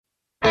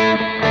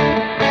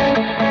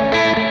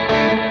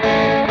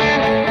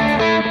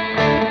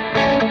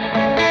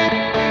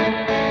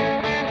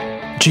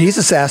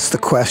Jesus asked the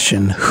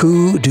question,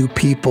 who do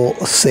people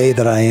say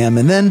that I am?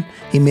 And then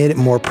he made it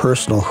more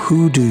personal.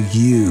 Who do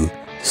you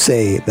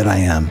say that I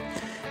am?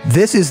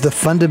 This is the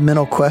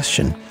fundamental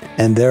question.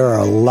 And there are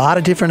a lot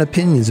of different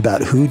opinions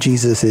about who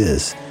Jesus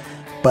is.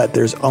 But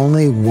there's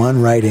only one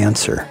right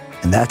answer.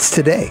 And that's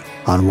today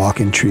on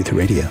Walk in Truth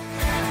Radio.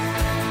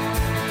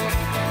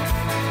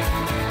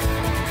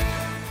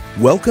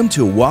 Welcome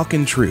to Walk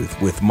in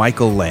Truth with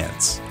Michael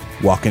Lance.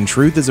 Walk in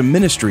Truth is a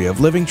ministry of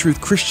Living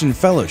Truth Christian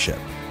Fellowship.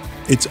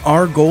 It's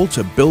our goal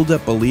to build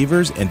up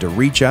believers and to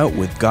reach out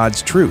with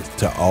God's truth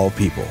to all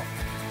people.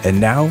 And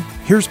now,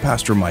 here's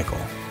Pastor Michael.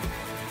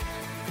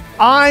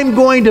 I'm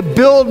going to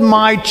build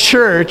my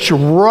church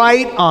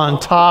right on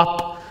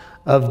top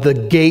of the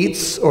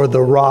gates or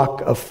the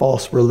rock of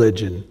false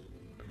religion.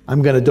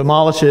 I'm going to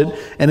demolish it.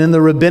 And in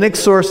the rabbinic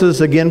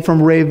sources, again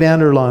from Ray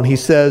Vander Laan, he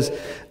says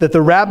that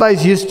the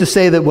rabbis used to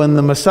say that when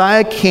the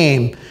Messiah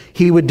came,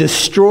 he would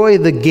destroy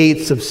the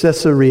gates of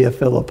Caesarea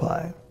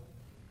Philippi.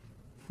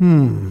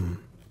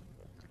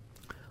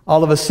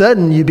 All of a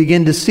sudden, you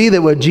begin to see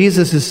that what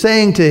Jesus is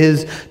saying to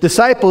his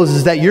disciples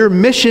is that your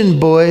mission,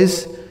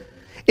 boys,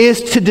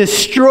 is to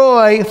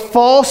destroy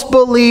false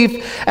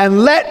belief and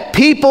let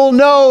people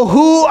know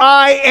who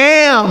I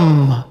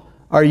am.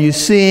 Are you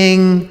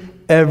seeing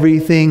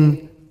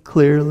everything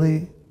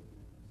clearly?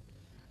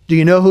 Do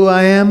you know who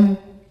I am?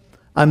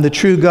 I'm the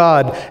true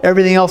God.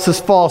 Everything else is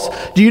false.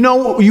 Do you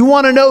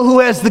want to know who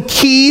has the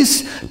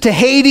keys to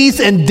Hades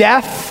and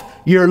death?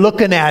 You're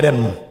looking at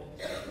him.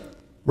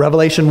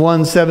 Revelation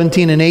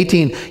 1:17 and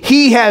 18.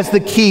 He has the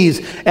keys,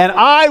 and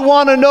I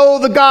want to know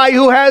the guy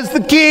who has the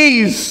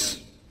keys,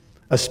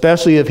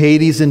 especially of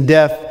Hades and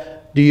death.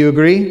 Do you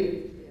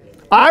agree?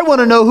 I want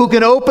to know who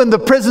can open the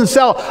prison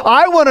cell.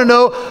 I want to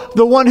know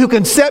the one who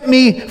can set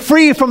me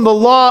free from the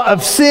law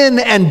of sin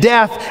and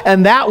death,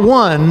 and that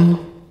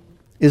one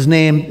is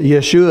named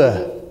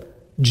Yeshua,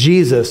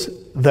 Jesus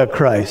the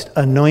Christ,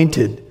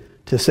 anointed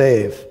to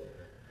save.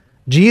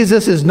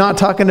 Jesus is not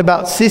talking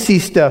about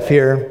sissy stuff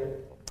here.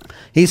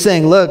 He's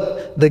saying,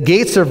 look, the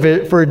gates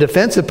are for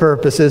defensive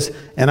purposes,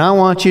 and I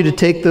want you to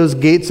take those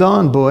gates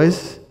on,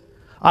 boys.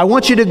 I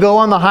want you to go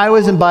on the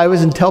highways and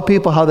byways and tell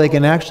people how they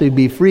can actually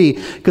be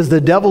free, because the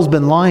devil's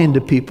been lying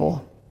to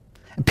people.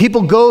 And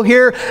people go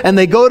here and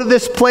they go to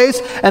this place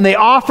and they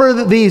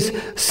offer these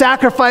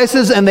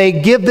sacrifices and they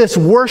give this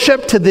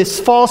worship to this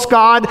false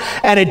god,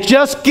 and it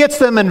just gets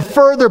them in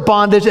further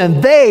bondage,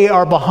 and they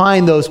are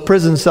behind those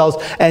prison cells,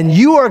 and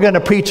you are going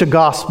to preach a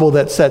gospel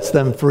that sets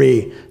them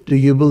free. Do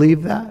you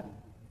believe that?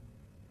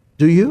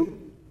 Do you?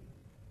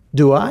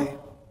 Do I?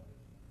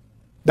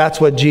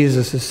 That's what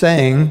Jesus is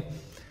saying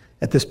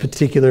at this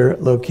particular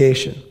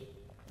location.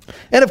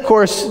 And of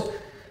course,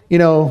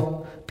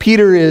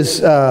 Peter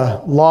is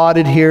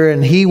lauded here,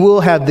 and he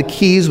will have the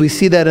keys. We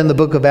see that in the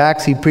book of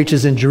Acts. He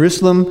preaches in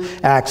Jerusalem,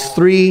 Acts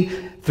 3.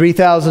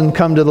 3,000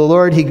 come to the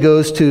Lord. He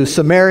goes to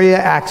Samaria,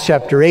 Acts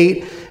chapter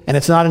 8. And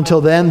it's not until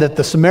then that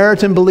the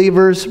Samaritan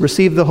believers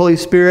receive the Holy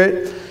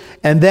Spirit.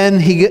 And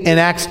then in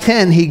Acts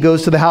 10, he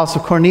goes to the house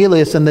of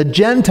Cornelius, and the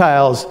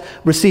Gentiles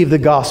receive the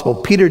gospel.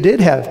 Peter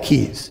did have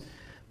keys,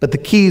 but the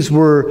keys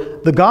were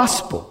the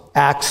gospel.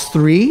 Acts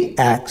 3,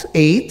 Acts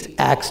 8,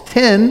 Acts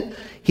 10,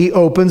 he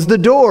opens the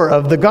door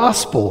of the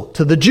gospel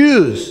to the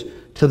Jews,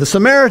 to the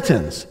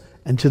Samaritans,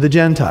 and to the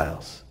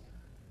Gentiles.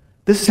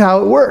 This is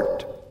how it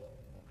worked.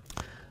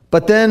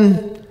 But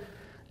then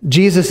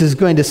Jesus is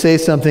going to say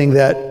something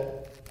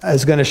that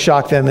is going to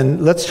shock them.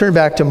 And let's turn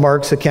back to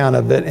Mark's account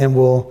of it, and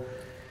we'll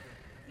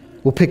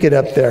pick it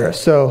up there.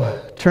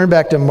 So turn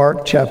back to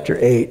Mark chapter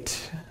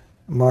 8.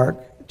 Mark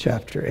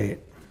chapter 8.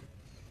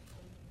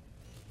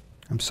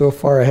 I'm so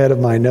far ahead of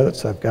my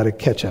notes, I've got to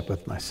catch up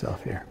with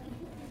myself here.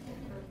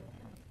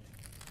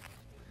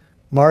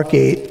 Mark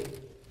 8.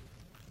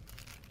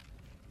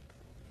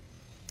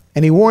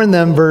 And he warned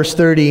them, verse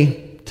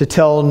 30, to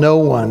tell no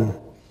one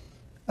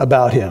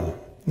about him.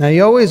 Now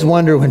you always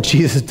wonder when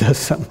Jesus does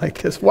something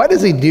like this, why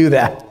does he do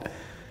that?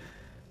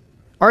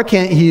 R.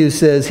 Kent Hughes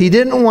says he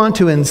didn't want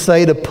to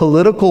incite a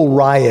political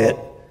riot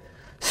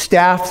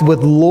staffed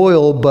with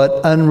loyal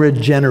but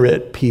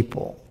unregenerate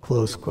people,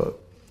 close quote.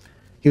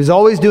 He was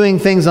always doing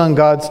things on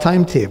God's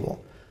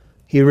timetable.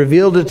 He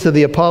revealed it to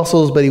the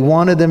apostles, but he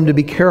wanted them to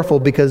be careful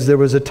because there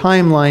was a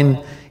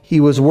timeline he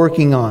was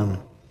working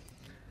on.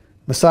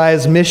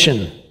 Messiah's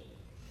mission,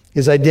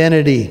 his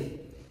identity,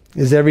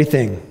 is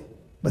everything.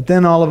 But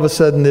then all of a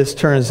sudden this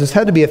turns. This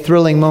had to be a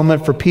thrilling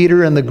moment for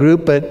Peter and the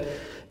group, but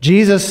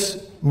Jesus,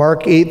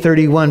 Mark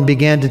 8:31,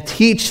 began to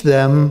teach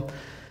them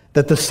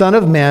that the Son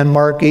of Man,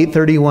 Mark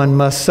 8:31,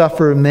 must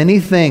suffer many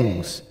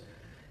things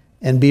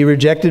and be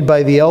rejected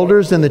by the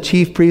elders and the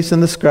chief priests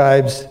and the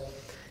scribes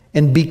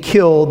and be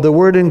killed. The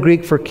word in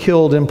Greek for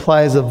killed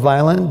implies a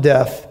violent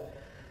death,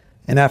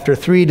 and after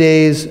 3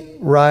 days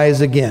rise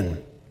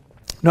again.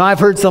 Now I've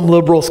heard some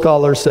liberal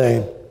scholars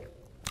say,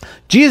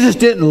 Jesus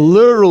didn't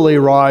literally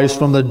rise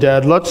from the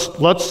dead.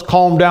 Let's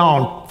calm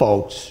down,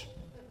 folks.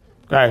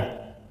 Okay.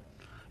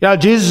 Yeah,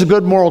 Jesus is a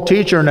good moral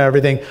teacher and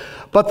everything.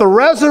 But the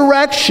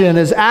resurrection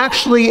is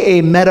actually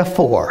a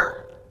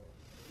metaphor.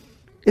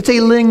 It's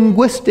a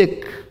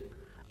linguistic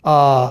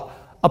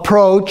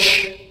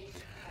approach.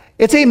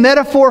 It's a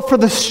metaphor for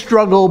the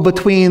struggle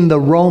between the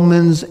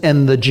Romans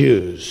and the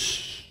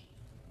Jews.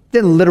 It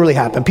didn't literally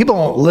happen. People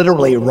don't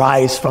literally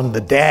rise from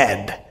the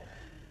dead.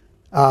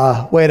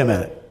 Wait a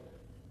minute.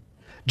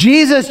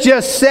 Jesus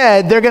just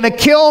said, they're going to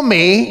kill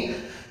me.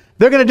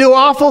 They're going to do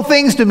awful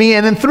things to me,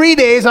 and in 3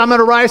 days I'm going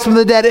to rise from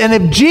the dead. And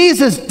if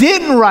Jesus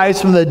didn't rise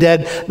from the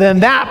dead, then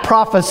that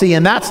prophecy,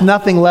 and that's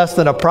nothing less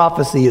than a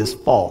prophecy, is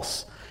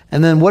false.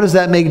 And then what does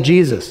that make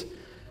Jesus?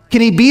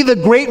 Can he be the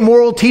great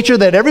moral teacher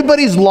that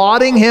everybody's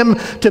lauding him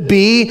to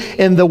be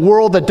in the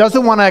world that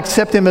doesn't want to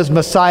accept him as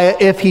Messiah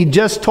if he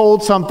just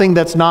told something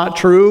that's not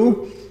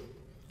true?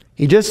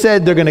 He just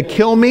said, they're going to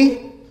kill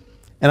me,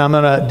 and I'm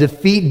going to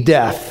defeat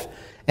death.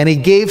 And he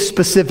gave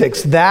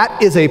specifics.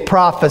 That is a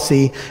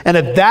prophecy. And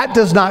if that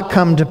does not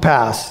come to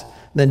pass,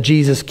 then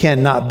Jesus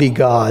cannot be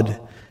God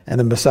and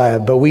the Messiah.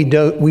 But we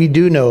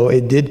do know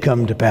it did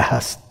come to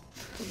pass.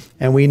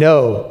 And we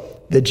know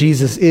that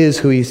Jesus is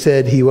who he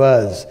said he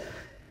was.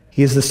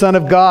 He is the Son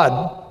of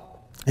God,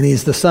 and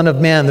he's the Son of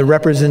Man, the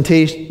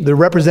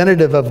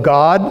representative of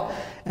God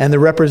and the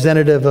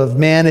representative of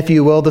man, if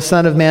you will. The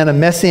Son of Man, a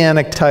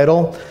messianic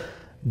title.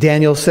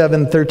 Daniel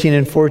 7:13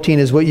 and 14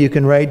 is what you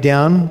can write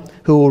down,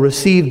 who will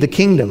receive the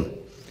kingdom.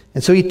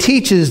 And so he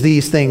teaches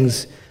these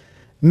things.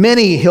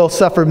 He'll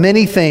suffer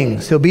many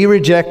things. He'll be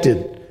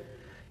rejected.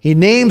 He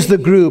names the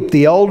group.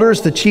 The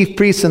elders, the chief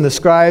priests, and the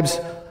scribes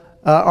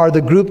are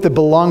the group that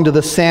belong to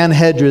the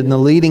Sanhedrin, the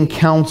leading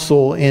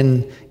council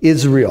in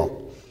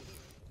Israel.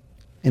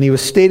 And he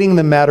was stating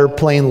the matter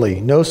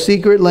plainly. No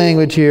secret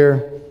language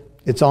here.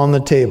 It's on the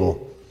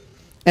table.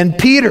 And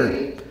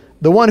Peter,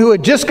 the one who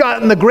had just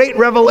gotten the great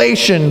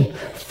revelation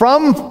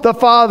from the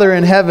Father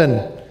in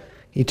heaven,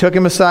 he took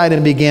him aside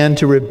and began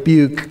to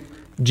rebuke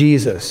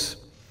Jesus.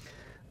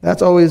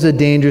 That's always a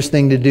dangerous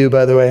thing to do,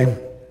 by the way.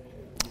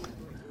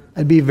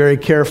 I'd be very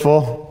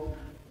careful.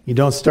 You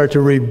don't start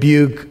to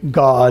rebuke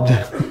God.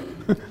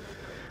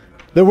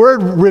 The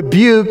word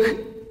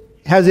rebuke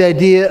has the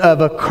idea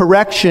of a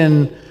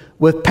correction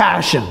with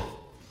passion.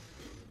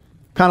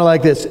 Kind of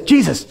like this.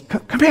 Jesus,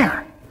 come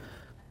here.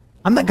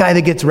 I'm the guy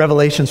that gets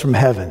revelations from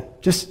heaven.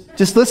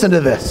 Just listen to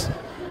this.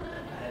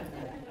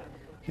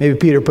 Maybe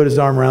Peter put his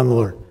arm around the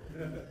Lord.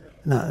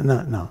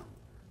 No.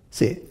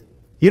 See,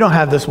 you don't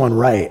have this one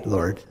right,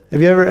 Lord.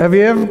 Have you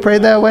ever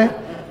prayed that way?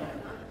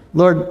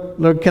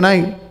 Lord, can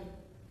I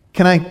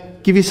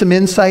give you some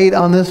insight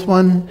on this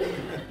one?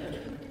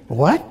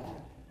 What?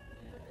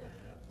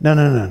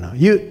 No.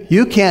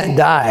 You can't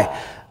die.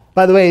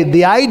 By the way,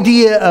 the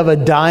idea of a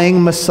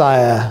dying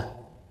Messiah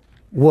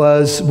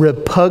was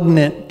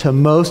repugnant to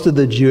most of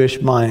the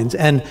Jewish minds.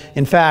 And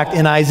in fact,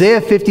 in Isaiah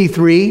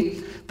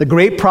 53, the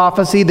great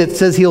prophecy that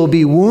says he'll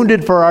be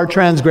wounded for our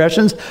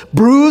transgressions,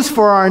 bruised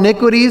for our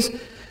iniquities,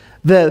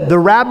 the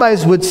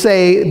rabbis would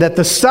say that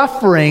the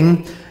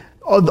suffering,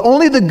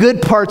 only the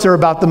good parts are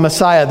about the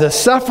Messiah. The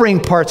suffering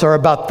parts are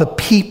about the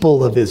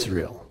people of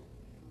Israel,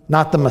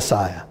 not the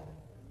Messiah.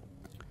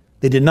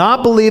 They did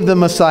not believe the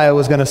Messiah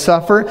was going to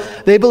suffer.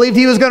 They believed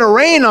he was going to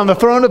reign on the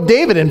throne of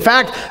David. In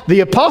fact,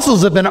 the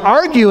apostles have been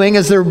arguing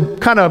as they're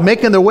kind of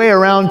making their way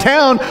around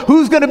town,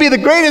 who's going to be the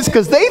greatest,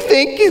 because they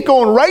think he's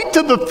going right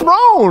to the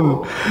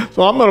throne.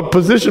 So I'm going to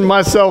position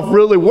myself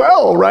really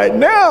well right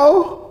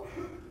now.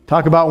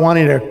 Talk about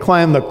wanting to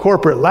climb the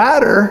corporate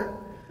ladder.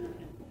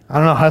 I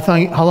don't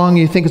know how long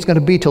you think it's going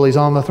to be till he's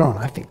on the throne.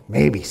 I think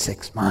maybe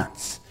 6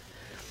 months.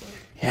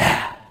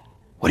 Yeah.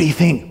 What do you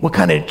think? What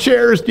kind of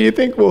chairs do you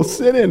think we'll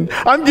sit in?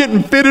 I'm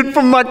getting fitted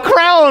from my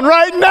crown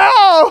right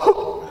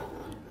now.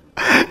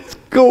 It's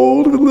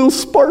gold with little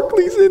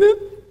sparklies in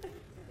it.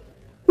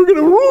 We're going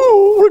to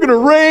rule. We're going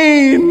to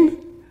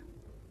reign.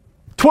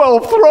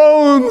 12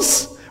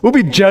 thrones. We'll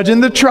be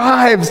judging the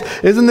tribes.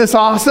 Isn't this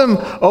awesome?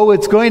 Oh,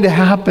 it's going to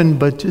happen,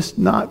 but just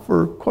not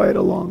for quite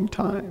a long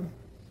time.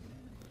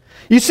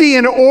 You see,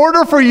 in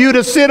order for you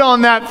to sit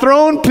on that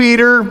throne,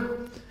 Peter,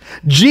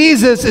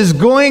 Jesus is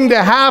going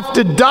to have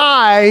to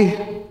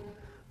die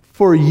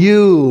for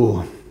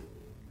you.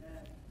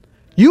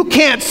 You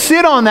can't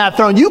sit on that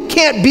throne. You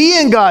can't be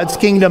in God's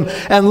kingdom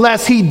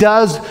unless he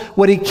does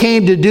what he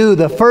came to do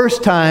the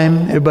first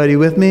time. Everybody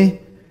with me?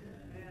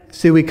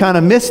 See, we kind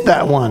of missed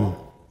that one.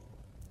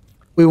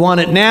 We want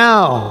it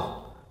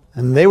now.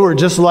 And they were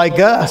just like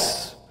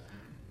us.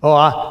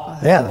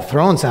 Yeah, the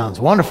throne sounds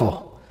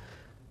wonderful.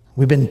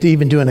 We've been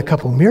even doing a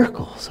couple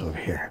miracles over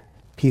here.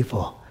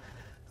 People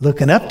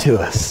looking up to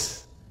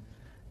us.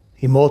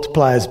 He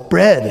multiplies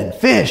bread and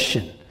fish,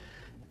 and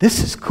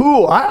this is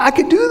cool. I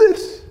could do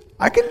this.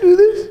 I could do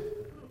this.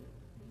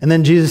 And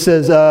then Jesus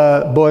says,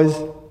 boys,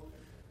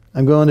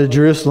 I'm going to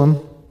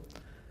Jerusalem.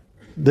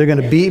 They're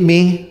going to beat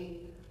me.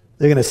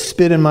 They're going to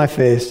spit in my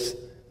face.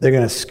 They're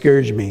going to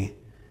scourge me,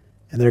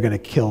 and they're going to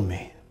kill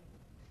me.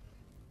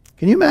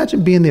 Can you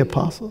imagine being the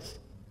apostles?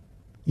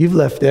 You've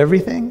left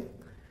everything.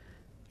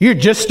 You're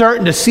just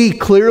starting to see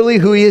clearly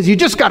who he is. You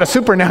just got a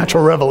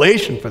supernatural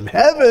revelation from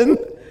heaven.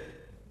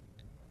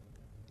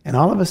 And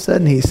all of a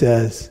sudden he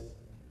says,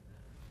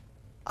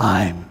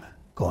 I'm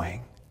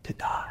going to to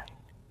die.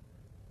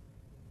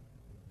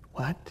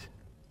 What?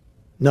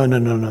 No.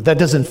 That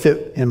doesn't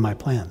fit in my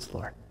plans,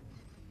 Lord.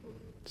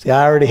 See,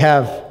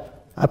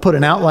 I put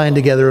an outline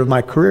together of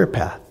my career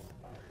path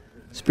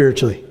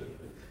spiritually.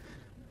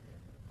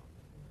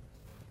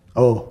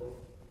 Oh,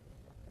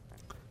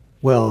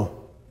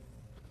 well,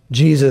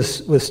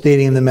 Jesus was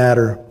stating the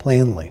matter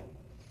plainly.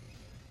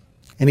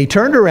 And he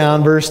turned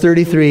around, verse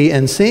 33,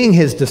 and seeing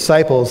his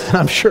disciples, and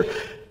I'm sure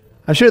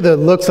the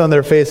looks on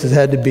their faces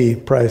had to be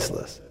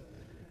priceless.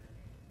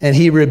 And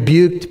he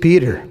rebuked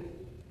Peter.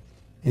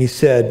 And he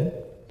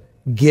said,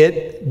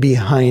 "Get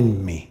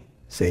behind me,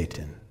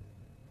 Satan.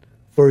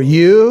 For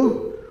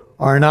you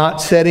are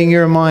not setting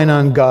your mind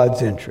on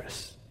God's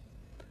interests,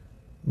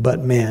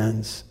 but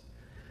man's."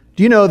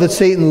 Do you know that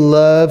Satan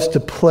loves to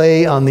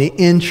play on the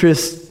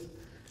interests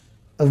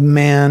of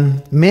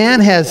man? Man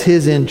has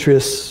his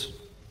interests.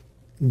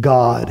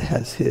 God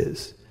has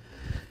his.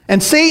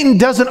 And Satan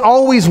doesn't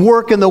always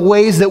work in the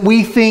ways that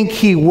we think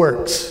he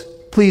works.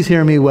 Please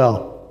hear me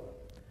well.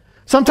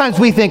 Sometimes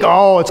we think,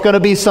 oh, it's going to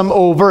be some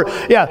overt.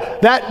 Yeah,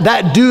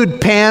 that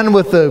dude Pan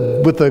with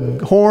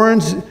the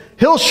horns,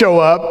 he'll show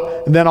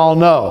up and then I'll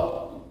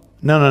know.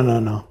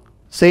 No.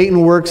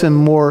 Satan works in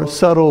more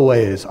subtle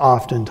ways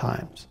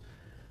oftentimes.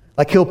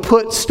 Like he'll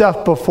put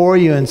stuff before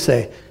you and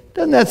say,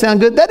 "Doesn't that sound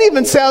good? That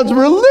even sounds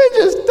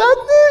religious,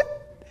 doesn't it?"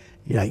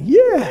 You're like,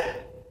 "Yeah."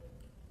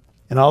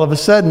 And all of a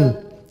sudden,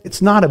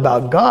 it's not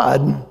about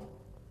God.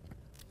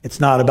 It's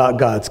not about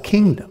God's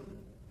kingdom.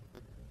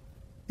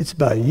 It's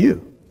about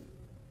you.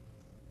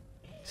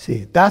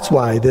 See, that's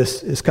why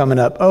this is coming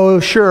up. Oh,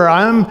 sure,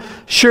 I'm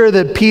sure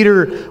that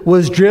Peter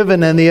was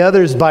driven and the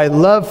others by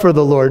love for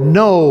the Lord.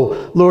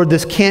 No, Lord,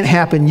 this can't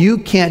happen. You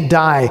can't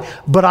die.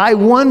 But I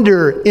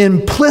wonder,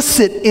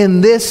 implicit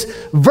in this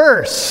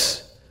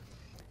verse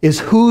is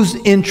whose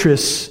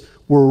interests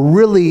were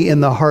really in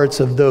the hearts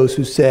of those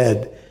who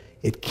said,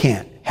 it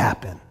can't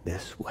happen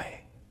this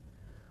way.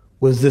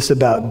 Was this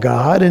about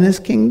God and his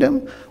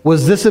kingdom?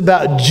 Was this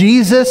about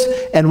Jesus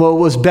and what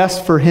was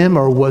best for him?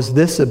 Or was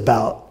this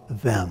about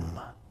them?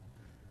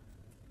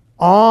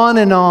 On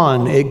and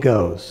on it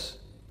goes.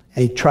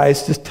 And he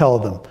tries to tell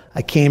them,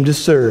 I came to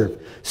serve.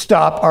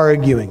 Stop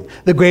arguing.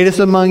 The greatest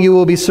among you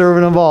will be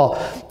servant of all.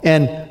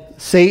 And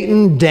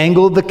Satan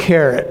dangled the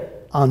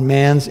carrot on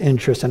man's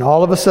interest. And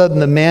all of a sudden,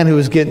 the man who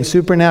was getting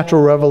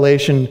supernatural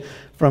revelation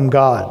from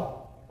God,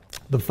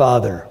 the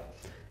Father,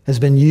 has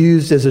been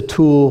used as a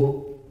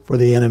tool for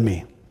the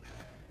enemy.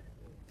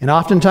 And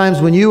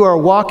oftentimes when you are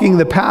walking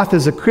the path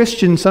as a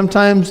Christian,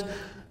 sometimes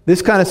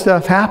this kind of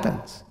stuff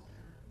happens.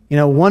 You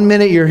know, one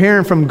minute you're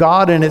hearing from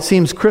God and it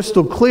seems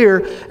crystal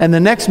clear, and the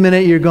next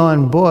minute you're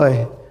going,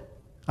 boy,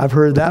 I've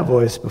heard that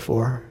voice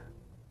before.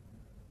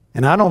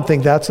 And I don't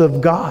think that's of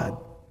God.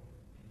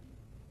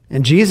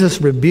 And Jesus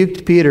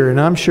rebuked Peter,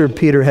 and I'm sure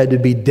Peter had to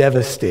be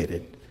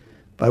devastated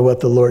by what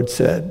the Lord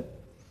said.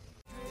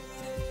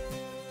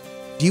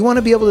 Do you want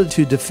to be able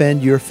to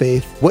defend your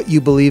faith, what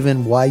you believe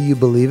in, why you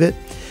believe it?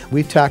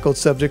 We've tackled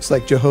subjects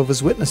like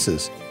Jehovah's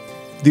Witnesses,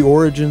 the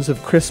origins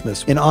of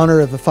Christmas. In honor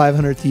of the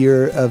 500th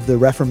year of the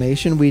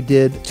Reformation, we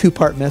did a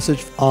 2-part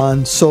message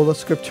on Sola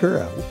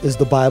Scriptura. Is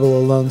the Bible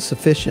alone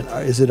sufficient?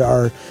 Is it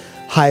our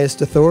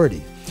highest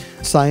authority?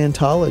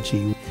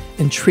 Scientology.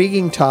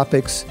 Intriguing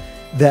topics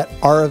that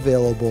are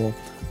available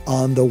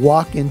on the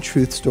Walk in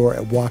Truth store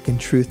at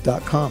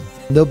walkintruth.com.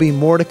 There'll be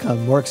more to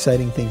come, more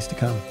exciting things to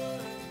come.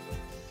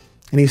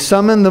 And he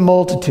summoned the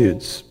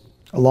multitudes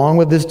along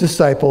with his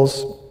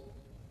disciples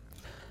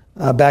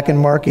back in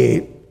Mark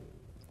 8.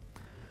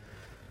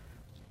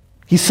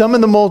 He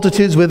summoned the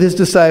multitudes with his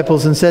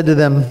disciples and said to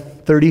them,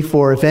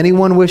 34, if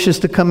anyone wishes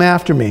to come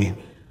after me,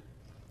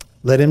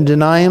 let him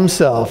deny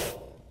himself,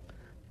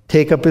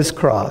 take up his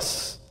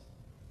cross,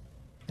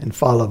 and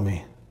follow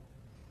me.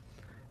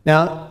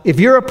 Now, if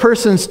you're a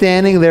person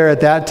standing there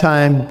at that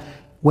time,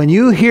 when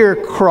you hear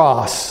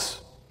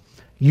cross,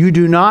 you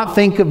do not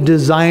think of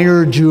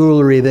designer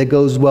jewelry that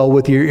goes well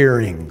with your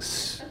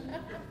earrings.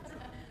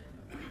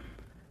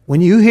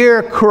 When you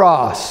hear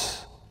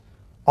cross,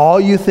 all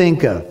you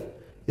think of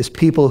is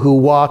people who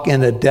walk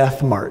in a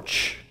death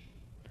march.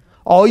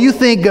 All you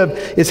think of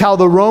is how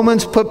the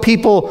Romans put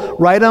people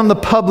right on the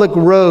public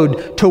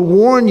road to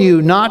warn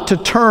you not to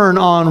turn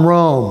on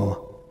Rome.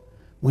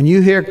 When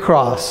you hear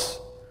cross,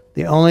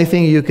 the only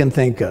thing you can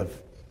think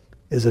of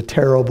is a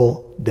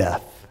terrible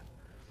death.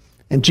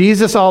 And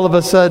Jesus, all of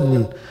a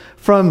sudden,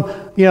 from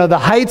the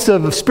heights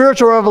of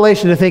spiritual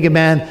revelation to thinking,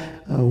 man,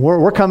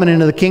 we're coming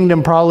into the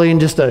kingdom probably in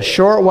just a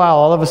short while,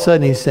 all of a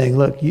sudden he's saying,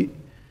 look,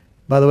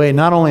 by the way,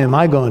 not only am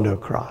I going to a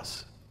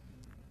cross,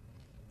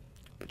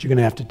 but you're going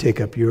to have to take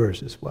up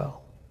yours as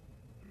well.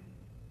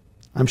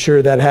 I'm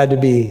sure that had to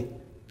be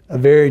a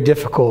very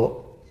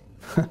difficult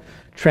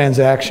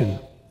transaction.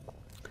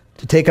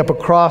 To take up a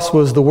cross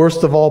was the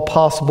worst of all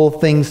possible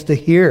things to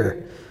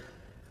hear.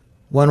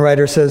 One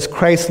writer says,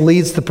 Christ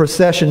leads the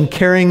procession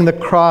carrying the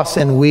cross,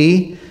 and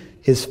we,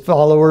 his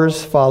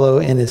followers, follow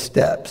in his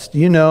steps. Do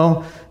you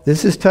know,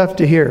 this is tough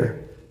to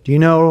hear. Do you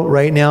know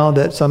right now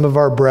that some of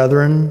our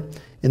brethren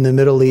in the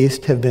Middle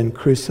East have been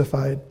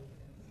crucified?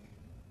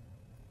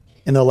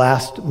 in the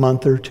last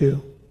month or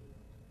two?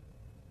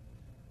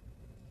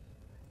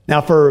 Now,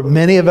 for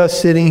many of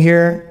us sitting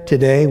here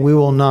today, we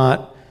will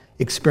not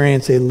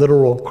experience a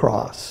literal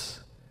cross.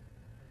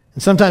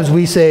 And sometimes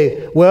we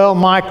say, well,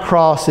 my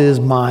cross is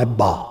my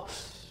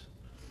boss.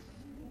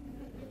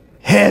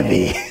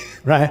 Heavy,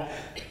 right?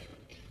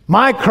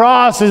 My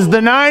cross is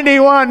the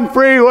 91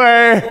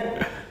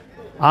 freeway.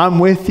 I'm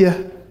with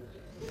you.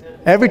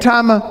 Every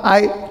time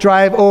I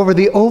drive over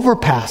the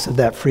overpass of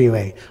that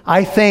freeway,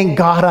 I thank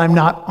God I'm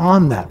not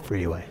on that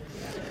freeway.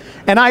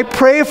 And I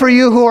pray for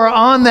you who are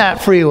on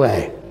that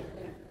freeway.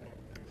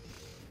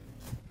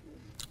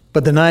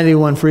 But the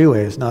 91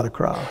 freeway is not a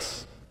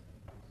cross.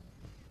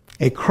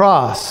 A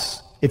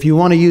cross, if you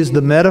want to use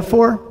the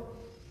metaphor,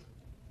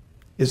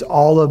 is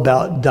all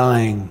about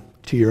dying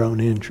to your own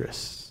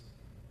interests.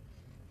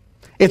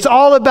 It's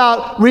all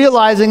about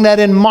realizing that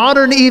in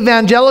modern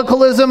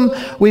evangelicalism,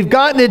 we've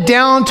gotten it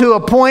down to a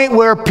point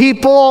where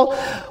people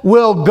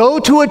will go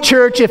to a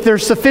church if they're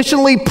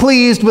sufficiently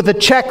pleased with a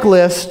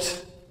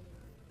checklist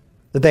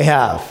that they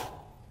have.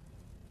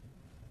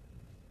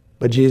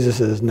 But Jesus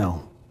says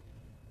no.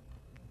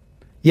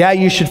 Yeah,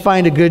 you should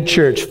find a good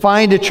church.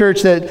 Find a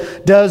church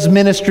that does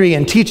ministry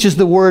and teaches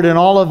the word and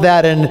all of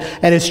that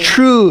and is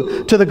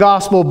true to the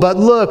gospel. But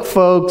look,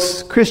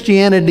 folks,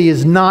 Christianity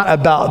is not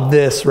about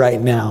this right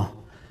now.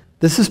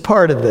 This is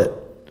part of it.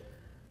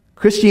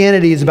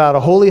 Christianity is about a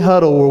holy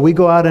huddle where we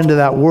go out into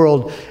that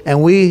world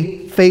and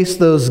we face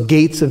those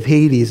gates of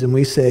Hades and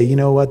we say, you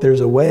know what, there's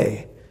a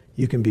way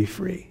you can be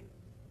free.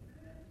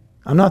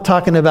 I'm not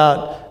talking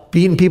about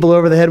beating people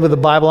over the head with the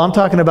Bible. I'm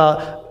talking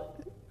about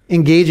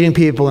engaging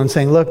people and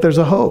saying, look, there's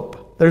a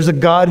hope. There's a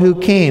God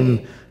who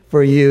came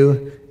for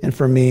you and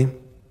for me.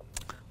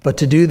 But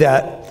to do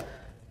that,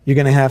 you're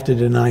going to have to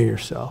deny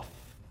yourself.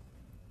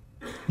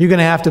 You're going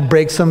to have to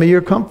break some of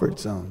your comfort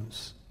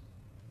zones.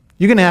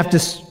 You're going to have to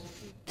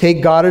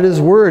take God at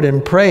his word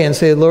and pray and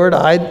say, Lord,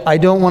 I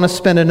don't want to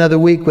spend another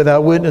week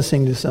without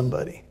witnessing to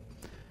somebody.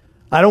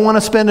 I don't want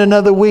to spend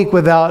another week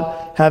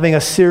without having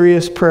a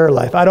serious prayer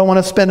life. I don't want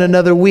to spend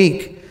another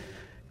week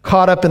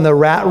caught up in the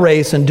rat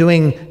race and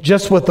doing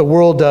just what the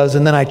world does,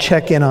 and then I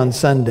check in on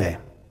Sunday.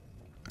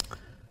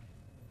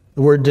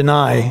 The word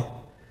deny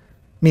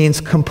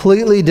means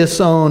completely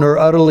disown or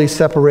utterly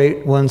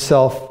separate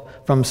oneself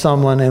from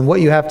someone, and what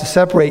you have to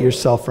separate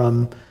yourself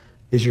from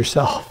is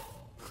yourself.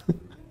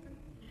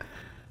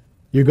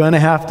 You're going to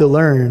have to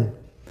learn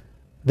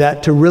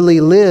that to really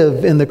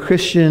live in the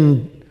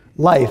Christian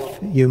life,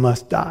 you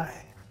must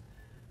die.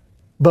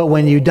 But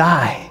when you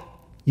die,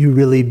 you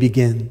really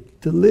begin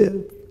to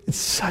live. It's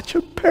such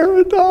a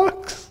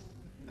paradox.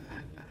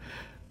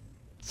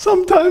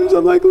 Sometimes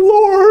I'm like,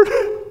 Lord,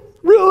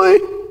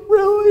 really?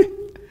 Really?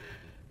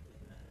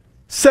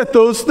 Set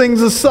those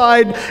things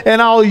aside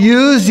and I'll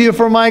use you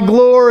for my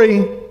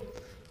glory.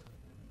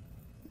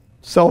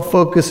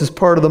 Self-focus is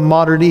part of the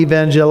modern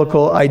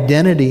evangelical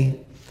identity.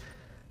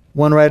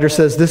 One writer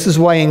says, this is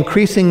why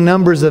increasing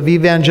numbers of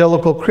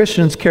evangelical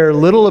Christians care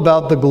little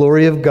about the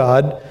glory of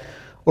God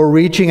or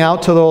reaching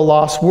out to the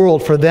lost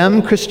world. For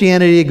them,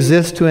 Christianity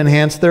exists to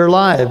enhance their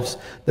lives,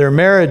 their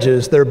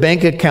marriages, their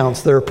bank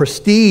accounts, their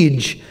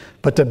prestige.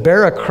 But to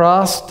bear a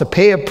cross, to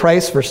pay a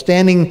price for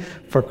standing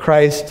for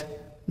Christ,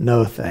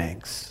 no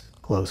thanks.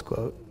 Close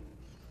quote.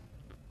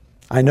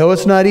 I know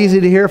it's not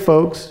easy to hear,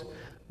 folks,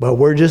 but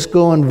we're just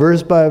going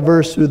verse by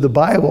verse through the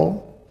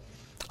Bible.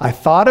 I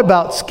thought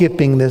about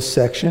skipping this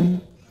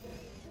section.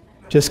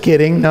 Just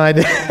kidding. No, I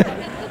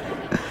didn't.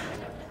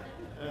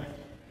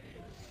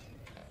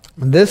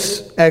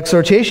 This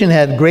exhortation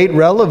had great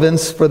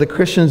relevance for the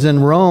Christians in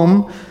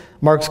Rome.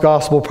 Mark's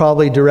gospel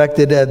probably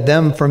directed at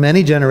them for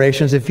many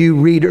generations. If you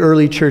read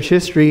early church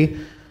history,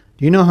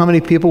 do you know how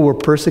many people were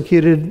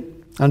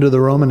persecuted under the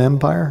Roman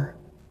Empire?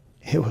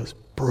 It was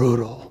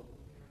brutal.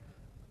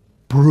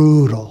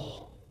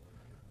 Brutal.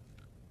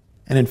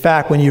 And in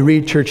fact, when you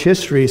read church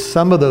history,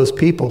 some of those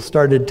people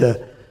started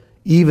to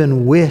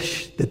even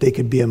wish that they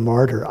could be a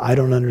martyr. I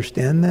don't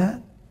understand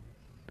that.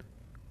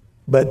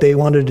 But they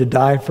wanted to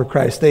die for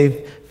Christ.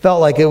 They felt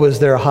like it was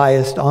their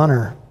highest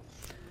honor.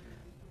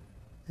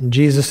 And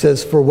Jesus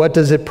says, for what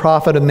does it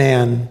profit a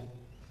man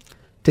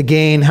to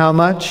gain how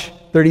much?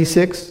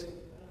 36?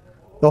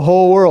 The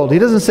whole world. He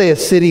doesn't say a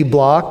city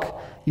block,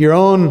 your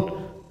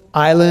own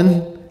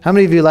island. How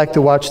many of you like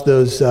to watch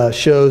those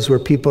shows where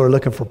people are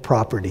looking for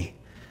property?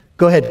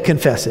 Go ahead,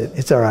 confess it.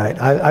 It's all right.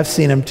 I've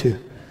seen them too.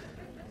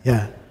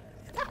 Yeah.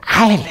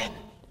 Island.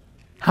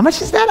 How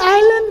much is that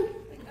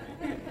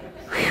island?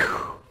 Whew.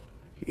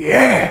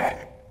 Yeah.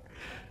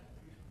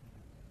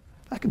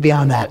 If I could be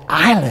on that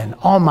island,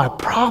 all my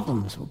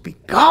problems would be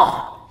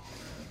gone.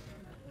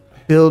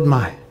 Build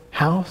my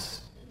house,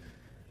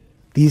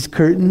 these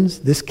curtains,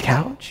 this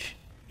couch.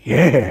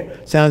 Yeah.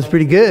 Sounds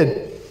pretty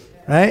good,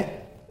 right?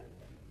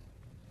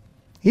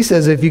 He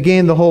says if you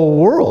gain the whole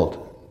world,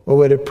 what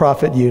would it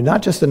profit you?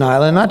 Not just an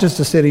island, not just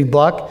a city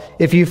block,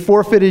 if you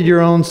forfeited your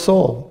own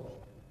soul.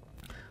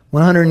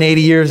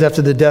 180 years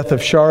after the death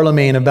of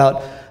Charlemagne,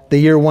 about the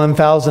year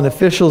 1000,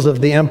 officials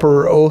of the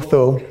Emperor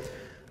Otho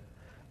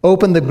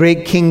opened the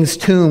great king's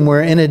tomb,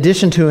 where in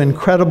addition to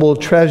incredible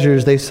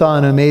treasures, they saw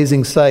an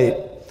amazing sight.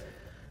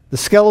 The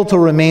skeletal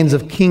remains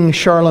of King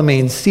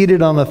Charlemagne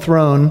seated on the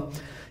throne,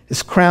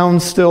 his crown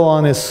still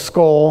on his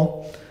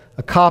skull,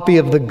 a copy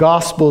of the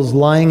Gospels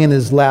lying in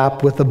his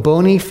lap with a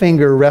bony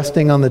finger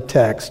resting on the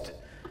text.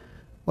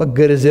 What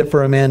good is it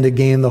for a man to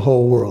gain the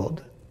whole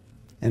world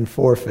and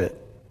forfeit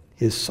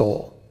his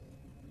soul?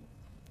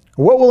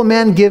 What will a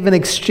man give in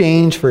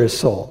exchange for his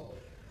soul?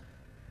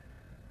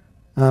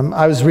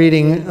 I was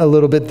reading a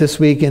little bit this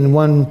week, and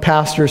one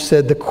pastor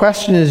said the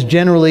question is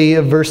generally,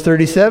 of verse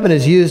 37,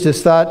 is used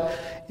as thought.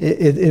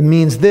 It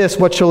means this: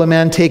 what shall a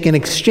man take in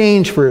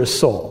exchange for his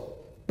soul?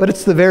 But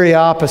it's the very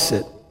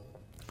opposite.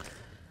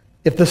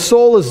 If the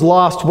soul is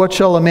lost, what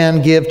shall a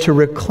man give to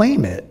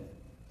reclaim it?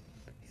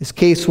 His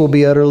case will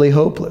be utterly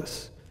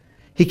hopeless.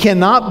 He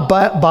cannot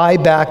buy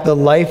back the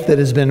life that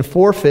has been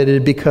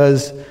forfeited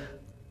because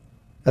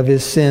of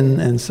his sin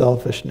and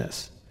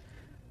selfishness.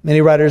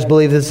 Many writers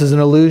believe this is an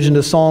allusion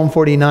to Psalm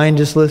 49.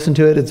 Just listen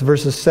to it. It's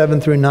verses 7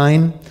 through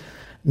 9.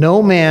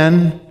 No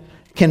man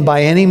can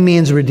by any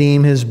means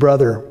redeem his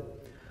brother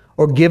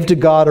or give to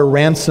God a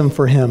ransom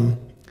for him.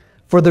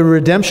 For the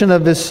redemption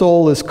of his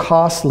soul is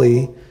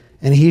costly,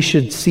 and he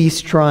should cease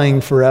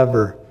trying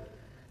forever,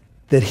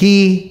 that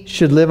he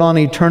should live on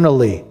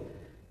eternally,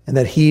 and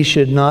that he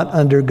should not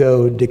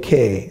undergo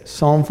decay.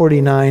 Psalm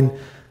 49,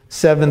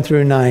 7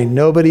 through 9.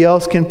 Nobody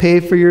else can pay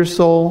for your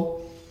soul,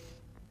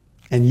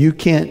 and you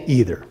can't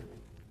either.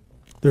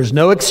 There's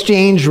no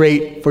exchange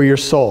rate for your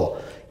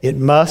soul. It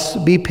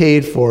must be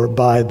paid for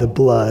by the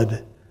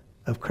blood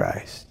of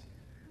Christ.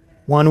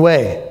 One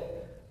way,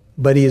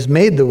 but he has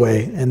made the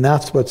way, and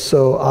that's what's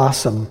so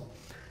awesome.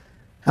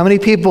 How many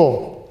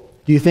people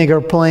do you think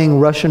are playing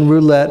Russian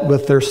roulette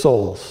with their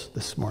souls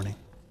this morning?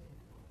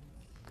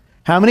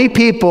 How many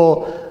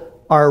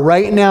people are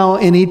right now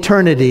in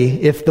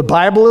eternity, if the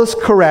Bible is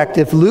correct,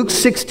 if Luke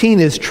 16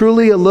 is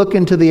truly a look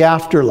into the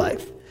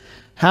afterlife,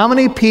 how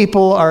many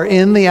people are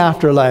in the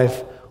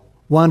afterlife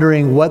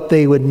wondering what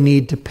they would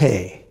need to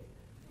pay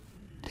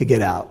to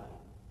get out?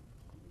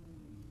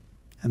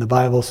 And the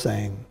Bible's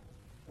saying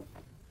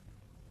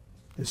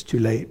it's too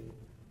late.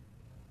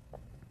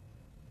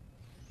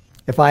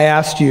 If I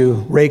asked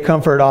you, Ray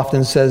Comfort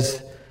often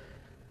says,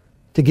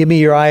 to give me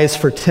your eyes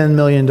for $10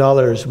 million,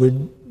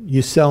 would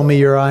you sell me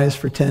your eyes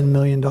for $10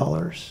 million?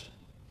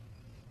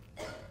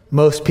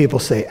 Most people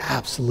say,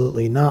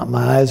 absolutely not.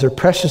 My eyes are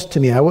precious to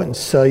me. I wouldn't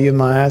sell you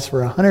my eyes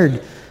for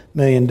 $100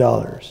 million.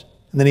 And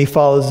then he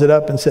follows it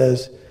up and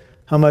says,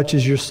 how much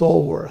is your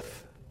soul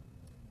worth?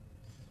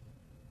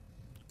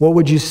 What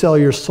would you sell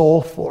your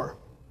soul for?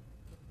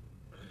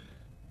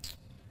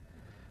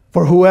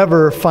 For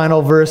whoever,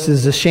 final verse,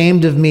 is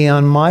ashamed of me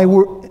and my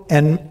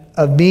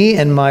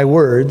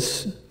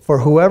words, for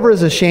whoever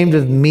is ashamed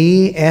of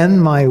me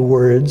and my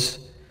words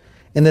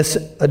in this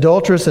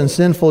adulterous and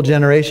sinful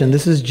generation,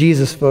 this is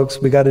Jesus, folks.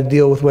 We got to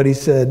deal with what he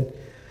said.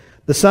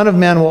 The Son of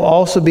Man will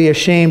also be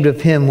ashamed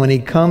of him when he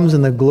comes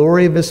in the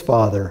glory of his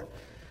Father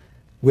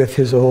with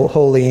his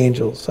holy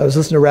angels. I was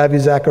listening to Ravi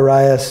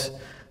Zacharias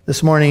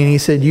this morning, and he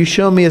said, you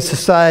show me a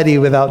society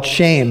without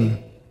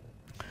shame,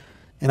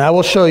 and I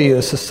will show you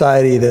a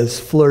society that's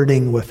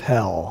flirting with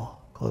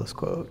hell, close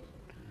quote.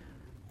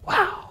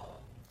 Wow.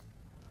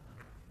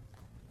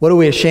 What are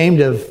we ashamed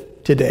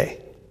of today?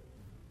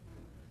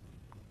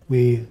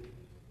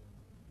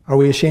 Are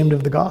we ashamed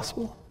of the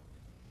gospel?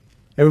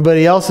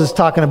 Everybody else is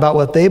talking about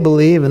what they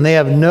believe, and they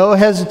have no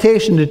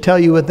hesitation to tell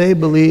you what they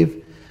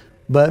believe,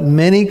 but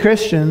many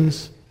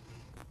Christians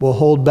will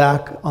hold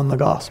back on the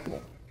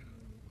gospel.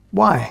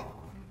 Why?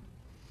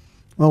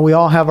 Well, we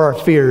all have our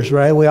fears,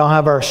 right? We all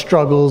have our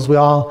struggles. We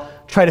all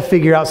try to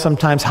figure out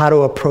sometimes how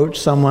to approach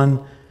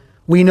someone.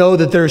 We know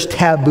that there's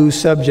taboo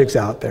subjects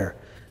out there.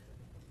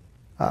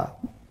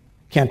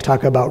 Can't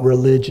talk about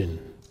religion.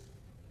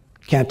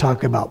 Can't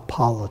talk about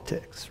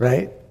politics,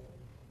 right?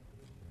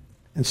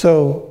 And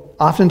so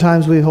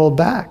oftentimes we hold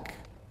back.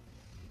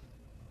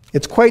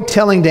 It's quite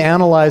telling to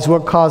analyze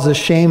what causes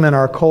shame in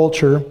our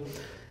culture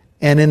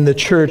and in the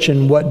church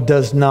and what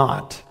does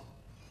not.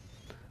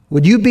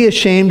 Would you be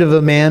ashamed of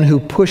a man who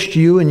pushed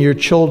you and your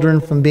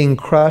children from being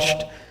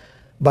crushed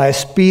by a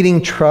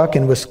speeding truck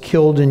and was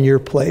killed in your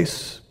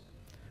place?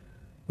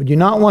 Would you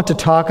not want to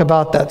talk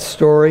about that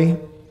story?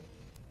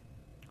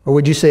 Or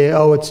would you say,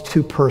 oh, it's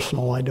too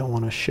personal, I don't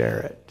want to share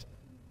it?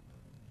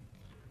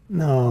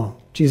 No,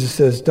 Jesus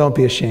says, don't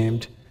be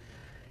ashamed.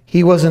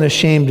 He wasn't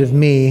ashamed of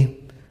me.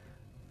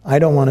 I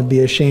don't want to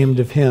be ashamed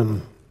of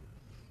him.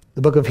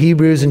 The book of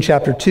Hebrews in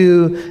chapter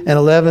 2 and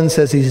 11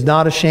 says he's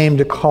not ashamed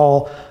to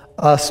call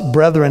us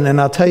brethren. And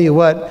I'll tell you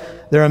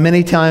what, there are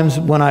many times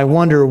when I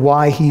wonder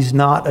why he's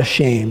not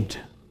ashamed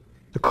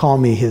to call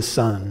me his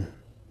son.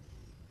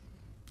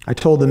 I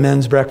told the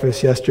men's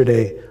breakfast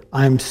yesterday,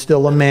 I'm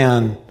still a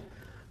man.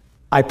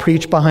 I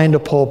preach behind a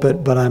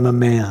pulpit, but I'm a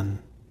man.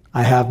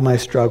 I have my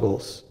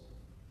struggles.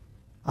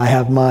 I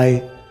have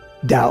my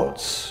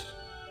doubts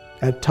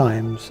at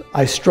times.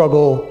 I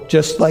struggle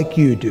just like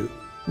you do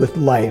with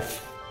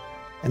life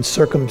and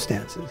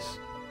circumstances.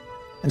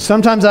 And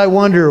sometimes I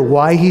wonder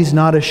why he's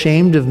not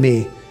ashamed of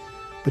me.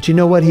 But you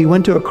know what? He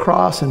went to a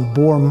cross and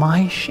bore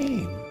my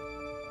shame.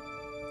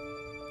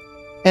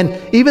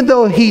 And even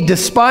though he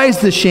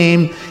despised the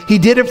shame, he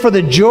did it for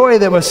the joy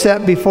that was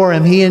set before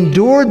him. He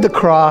endured the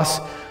cross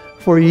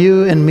for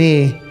you and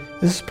me.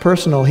 This is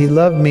personal. He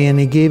loved me and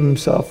he gave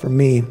himself for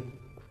me.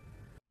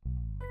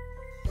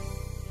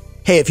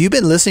 Hey, if you've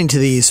been listening to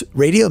these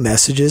radio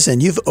messages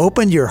and you've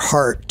opened your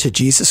heart to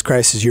Jesus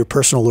Christ as your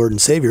personal Lord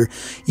and Savior,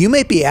 you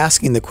may be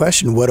asking the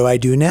question, what do I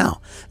do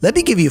now? Let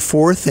me give you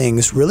 4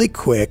 things really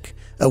quick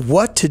of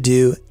what to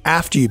do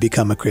after you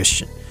become a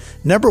Christian.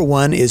 Number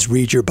 1 is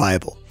read your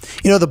Bible.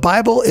 You know, the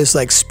Bible is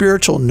like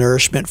spiritual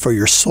nourishment for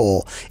your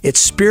soul.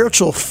 It's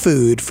spiritual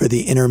food for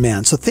the inner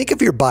man. So think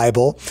of your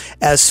Bible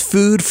as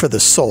food for the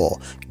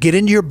soul. Get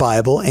into your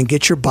Bible and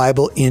get your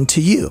Bible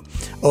into you.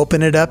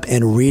 Open it up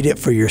and read it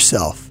for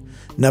yourself.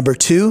 Number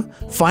 2,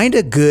 find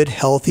a good,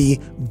 healthy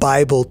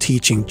Bible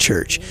teaching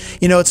church.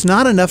 You know, it's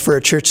not enough for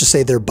a church to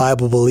say they're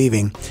Bible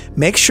believing.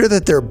 Make sure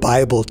that they're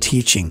Bible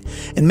teaching,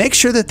 and make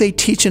sure that they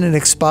teach in an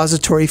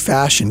expository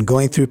fashion,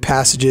 going through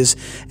passages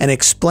and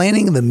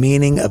explaining the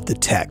meaning of the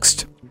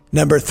text.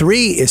 Number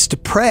 3 is to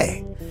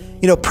pray.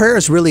 You know, prayer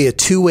is really a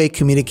two-way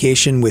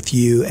communication with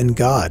you and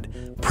God.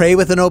 Pray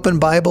with an open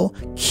Bible.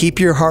 Keep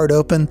your heart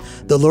open.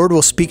 The Lord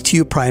will speak to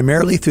you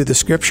primarily through the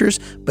scriptures,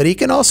 but he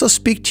can also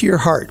speak to your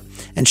heart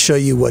and show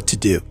you what to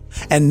do.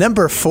 And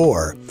number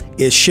 4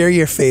 is share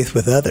your faith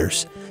with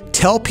others.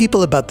 Tell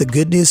people about the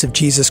good news of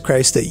Jesus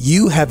Christ that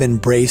you have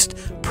embraced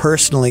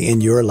personally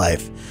in your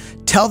life.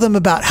 Tell them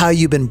about how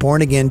you've been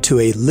born again to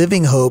a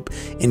living hope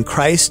in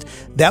Christ.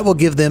 That will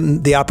give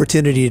them the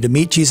opportunity to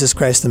meet Jesus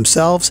Christ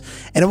themselves,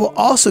 and it will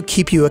also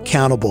keep you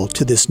accountable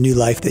to this new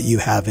life that you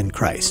have in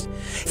Christ.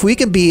 If we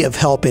can be of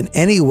help in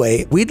any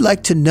way, we'd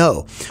like to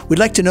know. We'd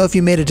like to know if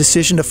you made a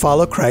decision to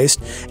follow Christ,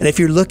 and if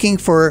you're looking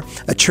for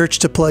a church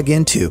to plug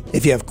into.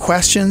 If you have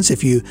questions,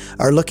 if you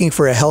are looking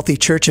for a healthy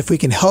church, if we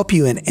can help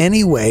you in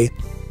any way.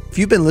 If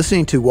you've been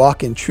listening to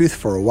Walk in Truth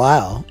for a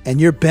while and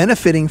you're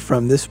benefiting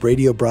from this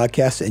radio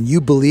broadcast and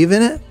you believe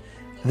in it,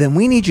 then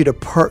we need you to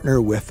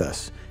partner with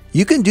us.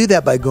 You can do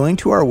that by going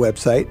to our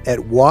website at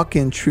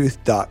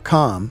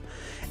walkintruth.com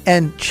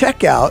and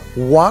check out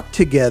Walk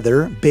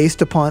Together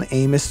based upon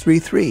Amos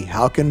 3:3.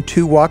 How can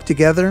 2 walk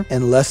together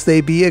unless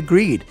they be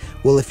agreed?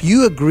 Well, if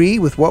you agree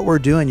with what we're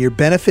doing, you're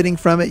benefiting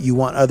from it, you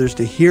want others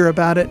to hear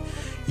about it,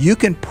 you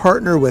can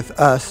partner with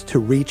us to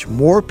reach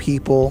more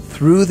people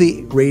through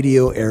the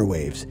radio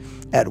airwaves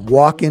at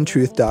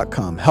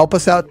walkintruth.com. Help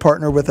us out,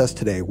 partner with us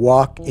today,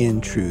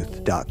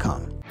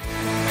 walkintruth.com.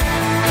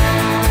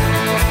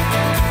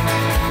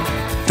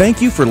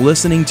 Thank you for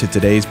listening to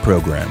today's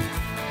program.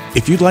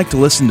 If you'd like to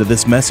listen to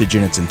this message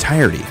in its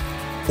entirety,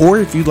 or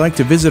if you'd like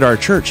to visit our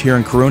church here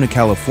in Corona,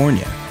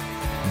 California,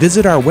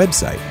 visit our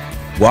website,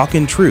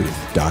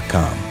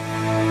 walkintruth.com.